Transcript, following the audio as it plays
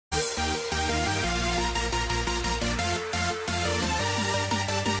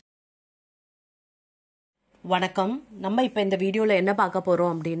வணக்கம். நம்ம இப்போ இந்த வீடியோவில் என்ன பார்க்க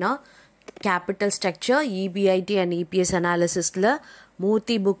போகிறோம் அப்படின்னா capital structure EBIT and EPS அனாலிசிஸில்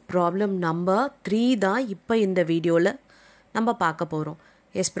Murthy book problem number 3 தான் இப்போ இந்த வீடியோவில் நம்ம பார்க்க போகிறோம்.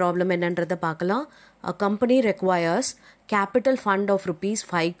 ப்ராப்ளம் என்னன்றதை பார்க்கலாம். A company requires capital fund of rupees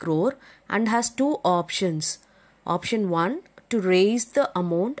 5 crore and has two options. Option 1 to raise the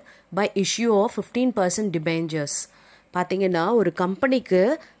amount by issue of 15% debentures. பார்த்தீங்கன்னா ஒரு கம்பெனிக்கு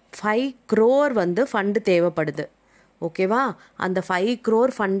 5 crore வந்து ஃபண்டு தேவைப்படுது. ஓகேவா? அந்த 5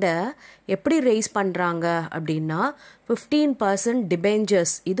 crore ஃபண்டை எப்படி ரேஸ் பண்ணுறாங்க அப்படின்னா 15%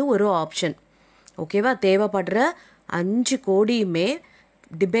 டிபெஞ்சர்ஸ், இது ஒரு ஆப்ஷன். ஓகேவா? தேவைப்படுற 5 கோடியுமே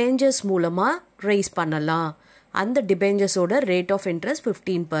டிபெஞ்சர்ஸ் மூலமாக ரேஸ் பண்ணலாம். அந்த டிபெஞ்சர்ஸோட ரேட் ஆஃப் இன்ட்ரெஸ்ட்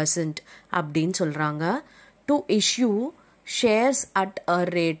 15% அப்படின்னு சொல்கிறாங்க. To issue shares at a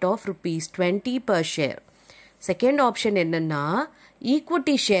rate of ₹20 per share. Second option என்னென்னா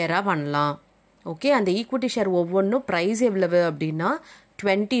ஈக்விட்டி ஷேராக பண்ணலாம். ஓகே, அந்த ஈக்விட்டி ஷேர் ஒவ்வொன்றும் ப்ரைஸ் எவ்வளவு அப்படின்னா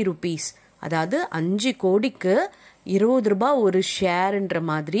 ₹20. அதாவது 5 கோடிக்கு ₹20 ஒரு ஷேருன்ற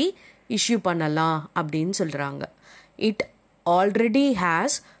மாதிரி இஷ்யூ பண்ணலாம் அப்படின்னு சொல்கிறாங்க. It already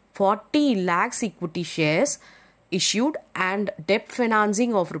has 40 lakhs equity shares issued and debt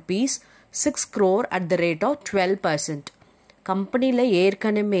financing of ₹6 crore at the rate of 12%. கம்பெனியில்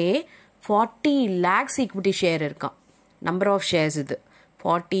ஏற்கனவே 40 lakhs equity ஷேர் இருக்கான். நம்பர் ஆஃப் ஷேர்ஸ் இது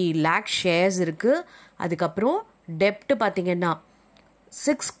 40 lakh ஷேர்ஸ் இருக்குது. அதுக்கப்புறம் டெப்ட் பார்த்தீங்கன்னா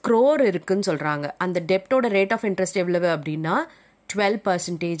 6 crore இருக்குன்னு சொல்கிறாங்க. அந்த டெப்டோட ரேட் ஆஃப் இன்ட்ரெஸ்ட் எவ்வளவு அப்படின்னா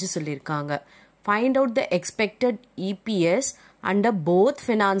 12% சொல்லியிருக்காங்க. Find out the expected EPS under both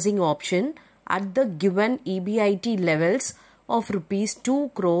financing option at the given EBIT levels of ₹2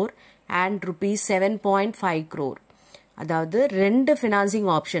 crore and ₹7.5 crore. அதாவது 2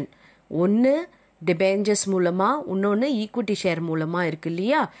 ஃபினான்சிங் ஆப்ஷன், ஒன்று டிபெஞ்சர்ஸ் மூலமாக, இன்னொன்று ஈக்விட்டி ஷேர் மூலமாக இருக்கு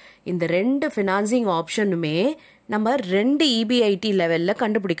இல்லையா? இந்த 2 ஃபினான்சிங் ஆப்ஷனுமே நம்ம 2 EBIT லெவலில்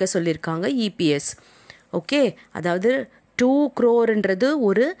கண்டுபிடிக்க சொல்லியிருக்காங்க EPS. ஓகே, அதாவது 2 crore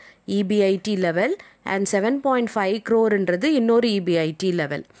ஒரு EBIT லெவல் அண்ட் 7.5 crore இன்னொரு EBIT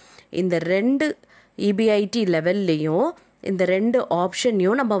லெவல். இந்த 2 EBIT லெவல்லையும் இந்த 2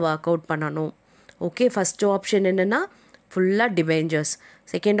 ஆப்ஷனையும் நம்ம ஒர்க் அவுட் பண்ணணும். ஓகே, ஃபர்ஸ்ட் ஆப்ஷன் என்னென்னா ஃபுல்லாக டிபெஞ்சர்ஸ்,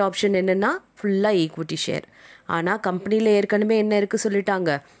 செகண்ட் ஆப்ஷன் என்னென்னா ஃபுல்லாக ஈக்விட்டி ஷேர். ஆனால் கம்பெனியில் ஏற்கனவே என்ன இருக்குது சொல்லிட்டாங்க,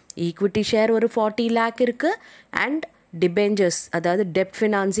 ஈக்விட்டி ஷேர் ஒரு 40 lakh இருக்குது அண்ட் டிபெஞ்சர்ஸ் அதாவது டெப்ட்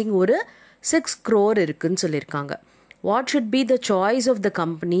ஃபினான்சிங் ஒரு 6 crore இருக்குன்னு சொல்லியிருக்காங்க. What should be the choice of the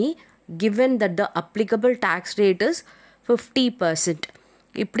company given that the applicable tax rate is 50%.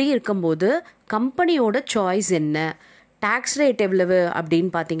 இப்படி இருக்கும்போது கம்பெனியோட சாய்ஸ் என்ன, டேக்ஸ் ரேட் எவ்வளவு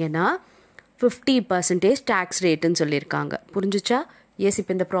அப்படின்னு பார்த்தீங்கன்னா 50% டேக்ஸ் ரேட்டுன்னு சொல்லியிருக்காங்க. புரிஞ்சுச்சா? எஸ்,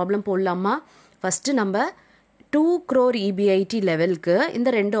 இப்போ இந்த ப்ராப்ளம் போடலாமா? ஃபஸ்ட்டு நம்ம 2 crore EBIT லெவலுக்கு இந்த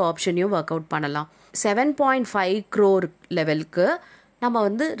 2 ஆப்ஷனையும் ஒர்க் அவுட் பண்ணலாம். 7.5 crore லெவலுக்கு நம்ம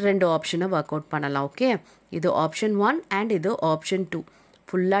 2 ஆப்ஷனை ஒர்க் அவுட் பண்ணலாம். ஓகே, இது ஆப்ஷன் 1 அண்ட் இது ஆப்ஷன் 2.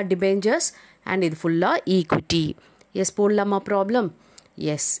 ஃபுல்லாக டிபெஞ்சர்ஸ் அண்ட் இது ஃபுல்லாக ஈக்விட்டி. எஸ், போடலாமா ப்ராப்ளம்?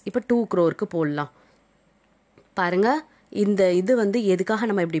 எஸ், இப்போ 2 crore போடலாம். பாருங்கள், இந்த இது எதுக்காக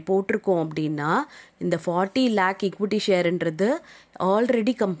நம்ம இப்படி போட்டிருக்கோம் அப்படின்னா இந்த 40 lakh ஈக்விட்டி ஷேருன்றது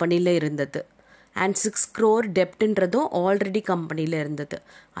ஆல்ரெடி கம்பெனியில் இருந்தது அண்ட் 6 crore டெப்ட்ன்றதும் ஆல்ரெடி கம்பெனியில் இருந்தது.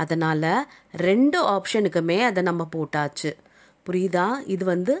 அதனால் 2 ஆப்ஷனுக்குமே அதை நம்ம போட்டாச்சு. புரியுதா?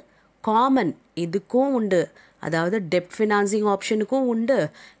 இது காமன், இதுக்கும் உண்டு, அதாவது டெப்ட் ஃபினான்சிங் ஆப்ஷனுக்கும் உண்டு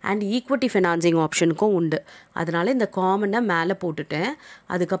அண்ட் ஈக்விட்டி ஃபினான்சிங் ஆப்ஷனுக்கும் உண்டு. அதனால் இந்த காமனை மேலே போட்டுட்டேன்.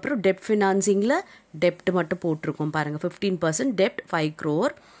 அதுக்கப்புறம் டெப்ட் ஃபினான்சிங்கில் டெப்ட் மட்டும் போட்டிருக்கோம். பாருங்கள், 15% டெப்ட் 5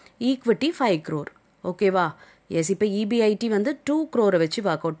 crore, ஈக்விட்டி 5 crore. ஓகேவா? எஸ், இப்போ EBIT 2 crore வச்சு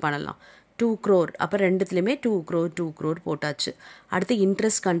ஒர்க் அவுட் பண்ணலாம். 2 crore, அப்போ ரெண்டுத்துலேயுமே 2 crore போட்டாச்சு. அடுத்து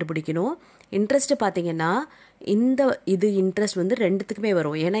இன்ட்ரெஸ்ட் கண்டுபிடிக்கணும். இன்ட்ரெஸ்ட்டு பார்த்தீங்கன்னா இது இன்ட்ரெஸ்ட் ரெண்டுத்துக்குமே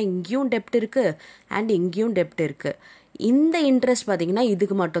வரும். ஏன்னா இங்கேயும் டெப்ட் இருக்குது அண்ட் இங்கேயும் டெப்ட் இருக்குது. இந்த இன்ட்ரெஸ்ட் பார்த்தீங்கன்னா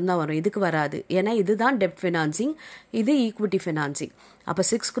இதுக்கு மட்டும்தான் வரும், இதுக்கு வராது. ஏன்னா இதுதான் டெப்ட் ஃபினான்சிங், இது ஈக்விட்டி ஃபினான்சிங். அப்போ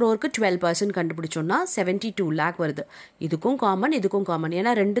 6 crore 12% கண்டுபிடிச்சோன்னா 72 lakh வருது. இதுக்கும் காமன், இதுக்கும் காமன்,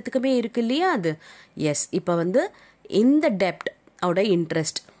 ஏன்னா ரெண்டுத்துக்குமே இருக்கு இல்லையா அது. எஸ், இப்போ இந்த டெப்ட் ஓட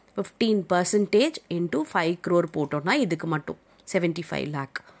இன்ட்ரெஸ்ட் 15% இன்ட்டு 5 crore போட்டோம்னா இதுக்கு மட்டும் 75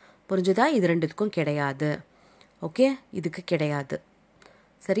 lakh. புரிஞ்சுதா? இது ரெண்டுத்துக்கும் கிடையாது. ஓகே, இதுக்கு கிடையாது.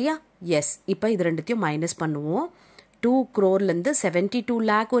 சரியா? எஸ், இப்போ இது ரெண்டுத்தையும் மைனஸ் பண்ணுவோம். 2 crore 72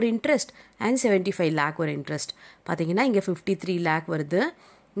 lakh ஒரு இன்ட்ரெஸ்ட் அண்ட் 75 lakh ஒரு இன்ட்ரெஸ்ட். பார்த்தீங்கன்னா இங்கே 53 lakh வருது.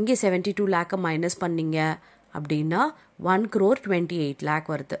 இங்கே 72 lakh மைனஸ் பண்ணிங்க அப்படின்னா 1 crore 28 lakh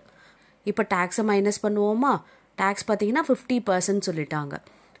வருது. இப்போ டேக்ஸை மைனஸ் பண்ணுவோமா? டேக்ஸ் பார்த்தீங்கன்னா 50% சொல்லிட்டாங்க.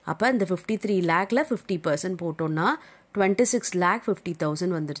 அப்போ இந்த 53 lakhல 50% போட்டோன்னா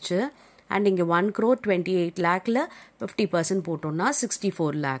 26,50,000 வந்துருச்சு. அண்ட் இங்கே 1 crore 28 lakhல 50% போட்டோம்னா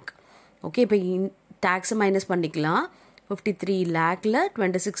 64 lakh. ஓகே, இப்போ டேக்ஸை மைனஸ் பண்ணிக்கலாம். 53 lakhல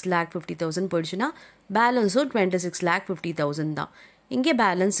 26 lakh 50,000 போயிடுச்சுன்னா பேலன்ஸும் 26 lakh 50,000 தான். இங்கே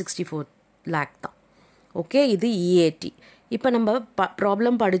பேலன்ஸ் 64 lakh தான். ஓகே, இது இஏடி. இப்போ நம்ம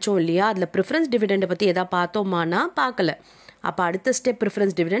ப்ராப்ளம் படித்தோம் இல்லையா, அதில் ப்ரிஃபரன்ஸ் டிவிடெண்டை பற்றி எதாவது பார்த்தோமானா பார்க்கல. அப்போ அடுத்த ஸ்டெப்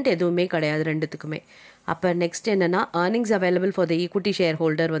ப்ரிஃபரன்ஸ் டிவிடெண்ட் எதுவுமே கிடையாது ரெண்டுத்துக்குமே. அப்போ நெக்ஸ்ட் என்னென்னா earnings available for the equity share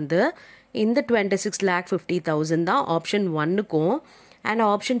holder வந்து இந்த 26 lakh 50,000 தான் ஆப்ஷன் 1க்கும், அண்ட்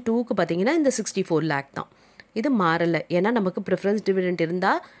ஆப்ஷன் 2க்கு பார்த்தீங்கன்னா இந்த 64 lakh தான். இது மாறலை, ஏன்னா நமக்கு ப்ரிஃபரன்ஸ் டிவிடெண்ட்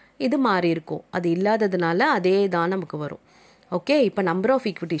இருந்தால் இது மாறி இருக்கும். அது இல்லாததுனால அதே தான் நமக்கு வரும். ஓகே, இப்போ நம்பர் ஆஃப்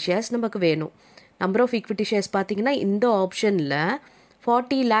ஈக்விட்டி ஷேர்ஸ் நமக்கு வேணும். நம்பர் ஆஃப் ஈக்விட்டி ஷேர்ஸ் பார்த்தீங்கன்னா இந்த ஆப்ஷனில்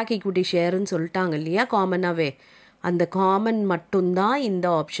 40 lakh ஈக்விட்டி ஷேர்னு சொல்லிட்டாங்க இல்லையா காமனாகவே. அந்த காமன் மட்டும்தான் இந்த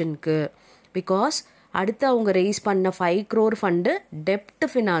ஆப்ஷனுக்கு. பிகாஸ் அடுத்து அவங்க ரைஸ் பண்ண 5 crore ஃபண்டு டெப்ட்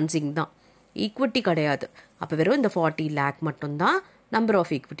ஃபினான்சிங் தான், ஈக்விட்டி கிடையாது. அப்போ வெறும் இந்த 40 lakh மட்டும்தான் number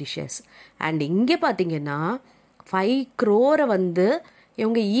of equity shares. And இங்கே பார்த்தீங்கன்னா 5 crore வந்து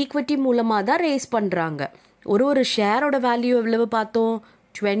இவங்க ஈக்விட்டி மூலமாக தான் ரேஸ் பண்ணுறாங்க. ஒரு ஷேரோட வேல்யூ எவ்வளவு பார்த்தோம்,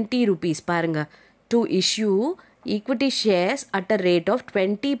 20 rupees பாருங்கள். To issue equity shares at a rate of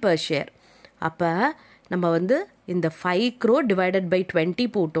 20 per share. அப்போ நம்ம வந்து இந்த 5 crore டிவைடட் பை 20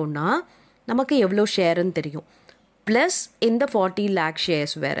 போட்டோம்னா நமக்கு எவ்வளோ ஷேருன்னு தெரியும். ப்ளஸ் இந்த 40 lakh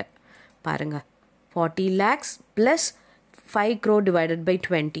ஷேர்ஸ் வேறு பாருங்கள். 40 lakhs plus 5 crore divided by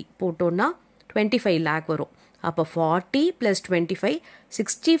 20 போட்டோன்னா 25 lakh வரும். அப்போ 40 + 25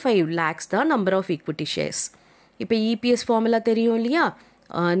 65 lakhs தான் நம்பர் ஆஃப் ஈக்விட்டி ஷேர்ஸ். இப்போ இபிஎஸ் ஃபார்முலா தெரியும் இல்லையா,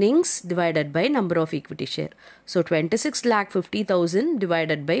 earnings divided by number of equity share. So 26 lakh 50,000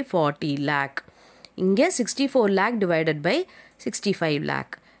 divided by 40 lakh. இங்கே 64 lakh divided by 65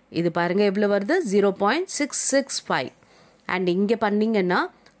 lakh. இது பாருங்க எவ்வளோ வருது, 0.665. அண்ட் இங்கே பண்ணிங்கன்னா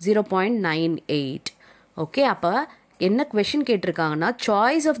 0.98. ஓகே, அப்போ என்ன கொஷின் கேட்டிருக்காங்கன்னா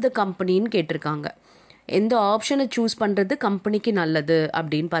சாய்ஸ் ஆஃப் த கம்பெனின்னு கேட்டிருக்காங்க. எந்த ஆப்ஷனை சூஸ் பண்ணுறது கம்பெனிக்கு நல்லது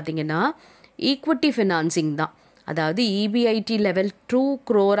அப்படின்னு பார்த்தீங்கன்னா ஈக்விட்டி ஃபினான்சிங் தான். அதாவது இபிஐடி லெவல் 2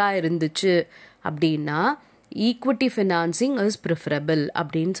 crore இருந்துச்சு அப்படின்னா ஈக்விட்டி ஃபினான்சிங் இஸ் ப்ரிஃபரபிள்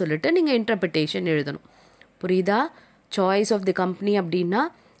அப்படின்னு சொல்லிட்டு நீங்கள் இன்டர்பிரிட்டேஷன் எழுதணும். புரியுதா? சாய்ஸ் ஆஃப் தி கம்பெனி அப்படின்னா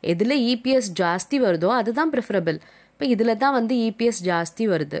எதில் இபிஎஸ் ஜாஸ்தி வருதோ அதுதான் ப்ரிஃபரபிள். இப்போ இதில் தான் வந்து இபிஎஸ் ஜாஸ்தி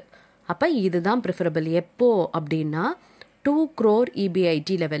வருது, அப்போ இதுதான் ப்ரிஃபரபிள். எப்போ அப்படின்னா 2 crore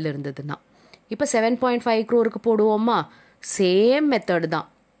இபிஐடி லெவல் இருந்ததுன்னா. இப்போ 7.5 crore போடுவோமா, சேம் மெத்தட் தான்.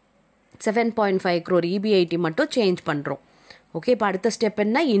 7.5 crore இபிஐடி மட்டும் சேஞ்ச் பண்ணுறோம். ஓகே, இப்போ அடுத்த ஸ்டெப்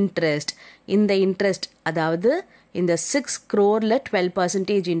என்ன, இன்ட்ரெஸ்ட். இந்த இன்ட்ரெஸ்ட் அதாவது இந்த 6 crore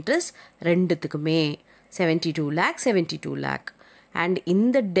 12% இன்ட்ரெஸ்ட் ரெண்டுத்துக்குமே 72 lakh 72 lakh. அண்ட்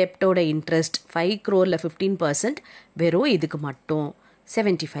இந்த டெப்டோட இன்ட்ரெஸ்ட் 5 crore 15% வெறும் இதுக்கு மட்டும்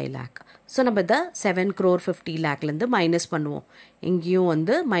 75 lakh. ஸோ நம்ம இதை 7 crore 50 lakhலேருந்து மைனஸ் பண்ணுவோம். இங்கேயும்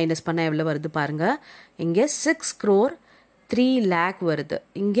வந்து மைனஸ் பண்ணால் எவ்வளோ வருது பாருங்கள். இங்கே 6 crore 3 lakh வருது,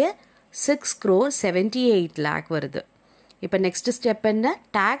 இங்கே 6 crore 78 lakh வருது. இப்போ நெக்ஸ்ட் ஸ்டெப் என்ன,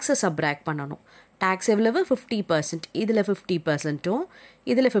 டேக்ஸை சப்ராக்ட் பண்ணணும். டேக்ஸ் எவ்வளவு, 50%. இதில் 50%ம்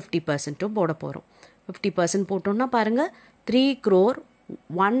இதில் 50%ம் போட போகிறோம். 50% போட்டோம்னா பாருங்கள் 3 crore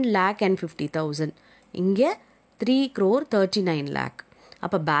 1,50,000. இங்கே 3 crore 39 lakh.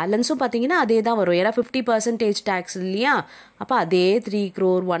 அப்போ பேலன்ஸும் பார்த்தீங்கன்னா அதே தான் வரும், ஏன்னா 50% டேக்ஸ் இல்லையா. அப்போ அதே 3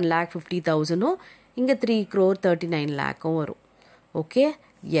 crore 1,50,000ம் இங்கே 3 crore 39 lakhம் வரும். Okay,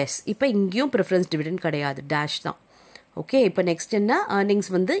 S. இப்போ இங்கேயும் ப்ரிஃபரன்ஸ் டிவிடெண்ட் கிடையாது, டேஷ் தான். ஓகே, இப்போ நெக்ஸ்ட் என்ன, ஏர்னிங்ஸ்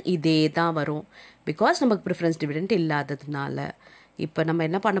வந்து இதே தான் வரும் பிகாஸ் நமக்கு ப்ரிஃபரன்ஸ் டிவிடெண்ட் இல்லாததுனால. இப்போ நம்ம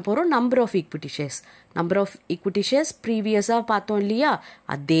என்ன பண்ண போகிறோம், number of equity shares. Number of equity shares ப்ரீவியஸாக பார்த்தோம் இல்லையா,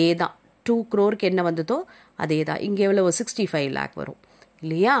 அதே தான். 2 crore என்ன வந்ததோ அதே தான். இங்கே எவ்வளோ 65 lakh வரும்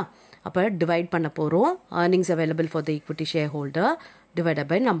இல்லையா. அப்போ டிவைட் பண்ண போகிறோம். Earnings available for the equity share holder divided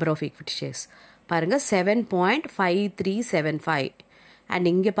by number of equity shares. பாருங்கள் 7.5375. அண்ட்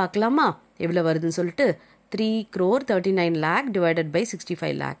இங்கே பார்க்கலாமா எவ்வளோ வருதுன்னு சொல்லிட்டு, 3 crore 39 lakh divided by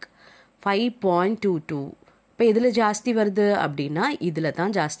 65 lakh 5.22. இப்போ இதில் ஜாஸ்தி வருது அப்படின்னா இதில்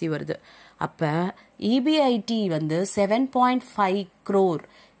தான் ஜாஸ்தி வருது. அப்போ இபிஐடி வந்து 7.5 crore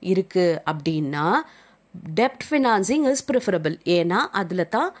இருக்குது அப்படின்னா டெப்ட் ஃபினான்சிங் இஸ் ப்ரிஃபரபிள், ஏன்னா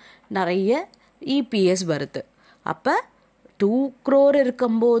அதில் தான் நிறைய இபிஎஸ் வருது. அப்போ 2 crore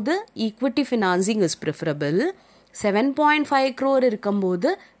இருக்கும்போது equity financing is preferable, 7.5 crore இருக்கும்போது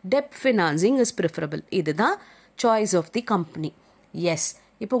டெப்ட் ஃபினான்சிங் இஸ் ப்ரிஃபரபிள். இதுதான் choice of the company. S,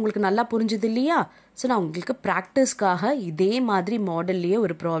 இப்போ உங்களுக்கு நல்லா புரிஞ்சுது இல்லையா. ஸோ நான் உங்களுக்கு ப்ராக்டிஸ்க்காக இதே மாதிரி மாடல்லையே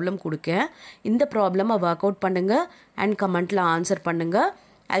ஒரு ப்ராப்ளம் கொடுக்கேன். இந்த ப்ராப்ளமை ஒர்க் அவுட் பண்ணுங்கள் அண்ட் கமெண்ட்டில் ஆன்சர் பண்ணுங்கள்.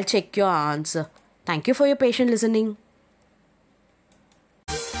 I'll check your answer. Thank you for your patient listening.